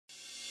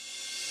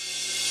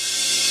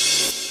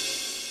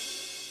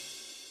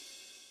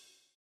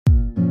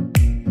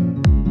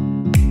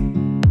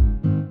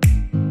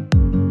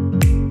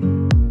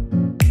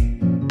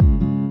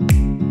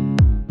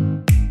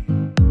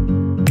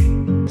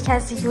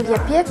heiße Julia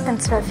Birck, bin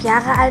 12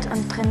 Jahre alt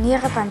und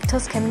trainiere beim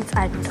TuS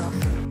Chemnitz-Altendorf.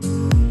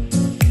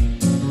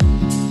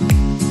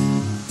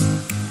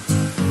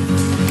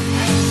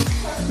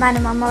 Meine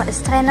Mama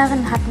ist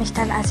Trainerin, hat mich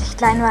dann, als ich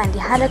klein war, in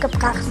die Halle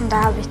gebracht und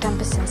da habe ich dann ein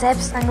bisschen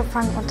selbst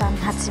angefangen und dann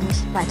hat sie mich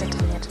weiter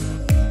trainiert.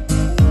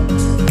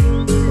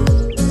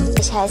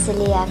 Ich heiße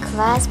Lea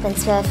Quaas, bin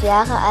 12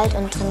 Jahre alt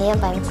und trainiere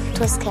beim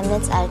TuS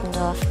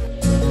Chemnitz-Altendorf.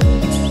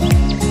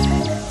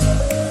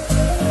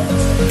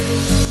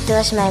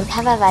 Durch meinen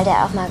Papa, weil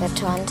der auch mal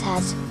geturnt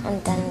hat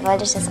und dann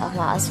wollte ich das auch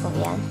mal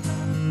ausprobieren.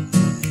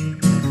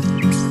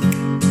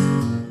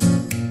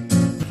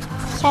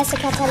 Ich heiße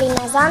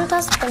Catalina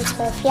Santos, bin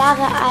 12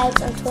 Jahre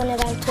alt und turne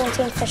beim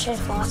Turnteam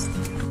Fischelforst.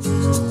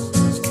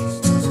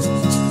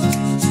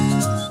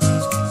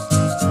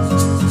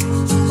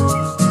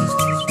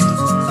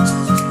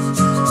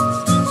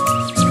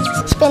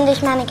 Ich bin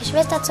durch meine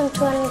Geschwister zum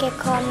Turnen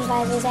gekommen,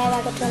 weil sie selber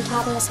geturnt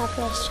haben. Das hat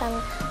mich schon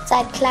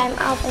seit klein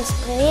auf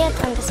inspiriert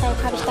und deshalb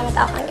habe ich damit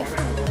auch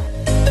angefangen.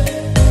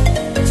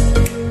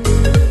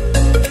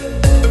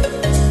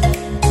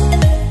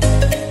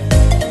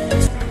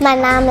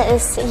 Mein Name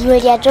ist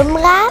Julia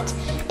Dumrath,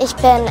 ich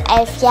bin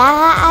 11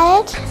 Jahre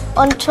alt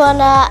und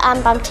turne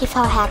beim TV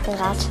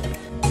Herkenrad.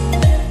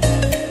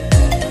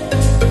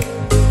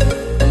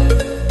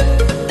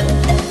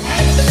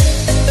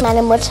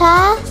 Meine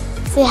Mutter,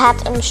 sie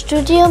hat im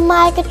Studium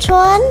mal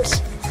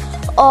geturnt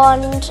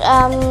und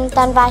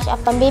dann war ich auch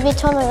beim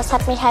Babyturnen und das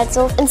hat mich halt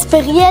so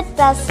inspiriert,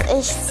 dass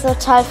ich es so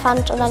toll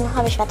fand und dann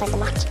habe ich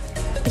weitergemacht.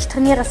 Ich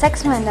trainiere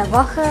 6-mal in der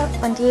Woche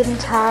und jeden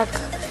Tag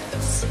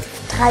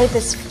 3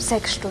 bis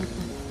 6 Stunden.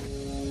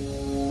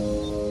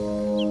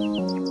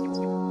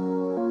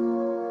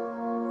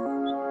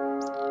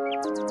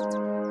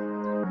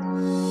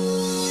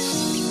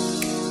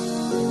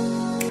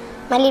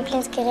 Mein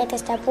Lieblingsgerät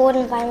ist der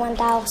Boden, weil man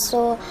da auch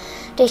so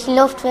durch die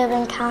Luft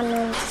wirbeln kann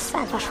und es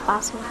einfach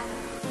Spaß macht.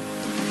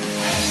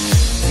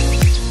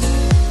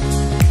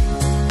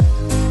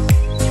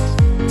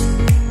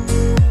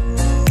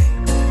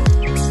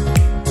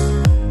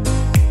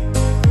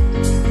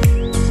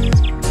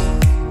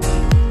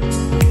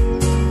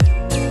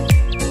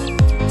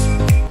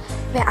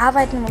 Wir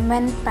arbeiten im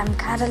Moment beim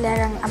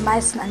Kaderlehrgang am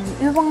meisten an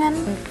den Übungen.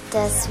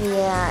 Dass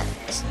wir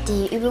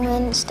die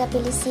Übungen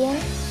stabilisieren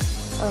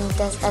und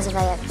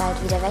weil ja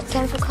bald wieder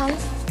Wettkämpfe kommen.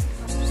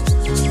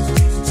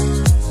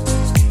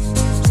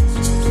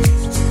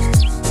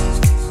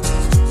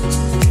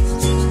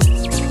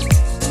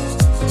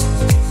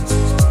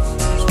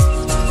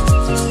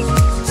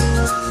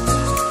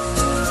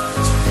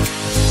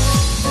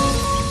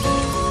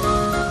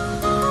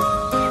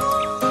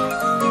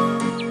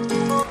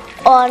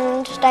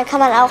 Und dann kann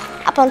man auch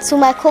ab und zu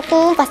mal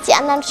gucken, was die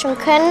anderen schon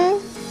können.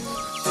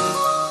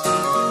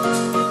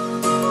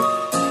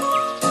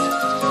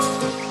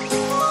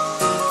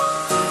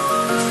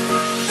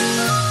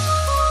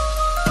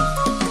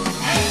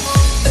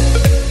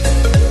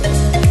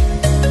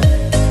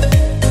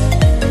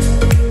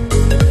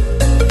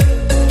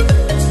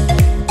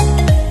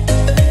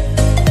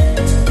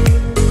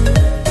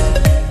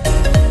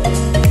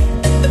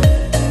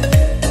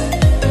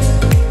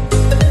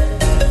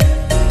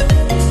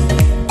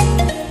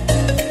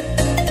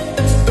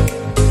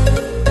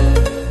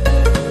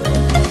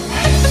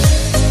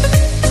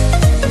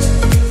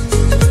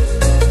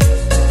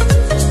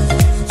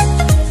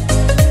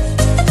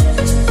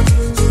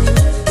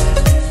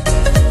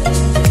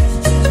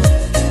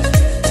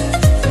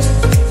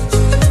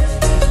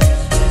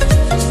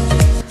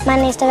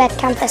 Mein nächster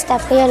Wettkampf ist der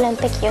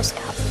Pre-Olympic Youth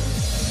Cup.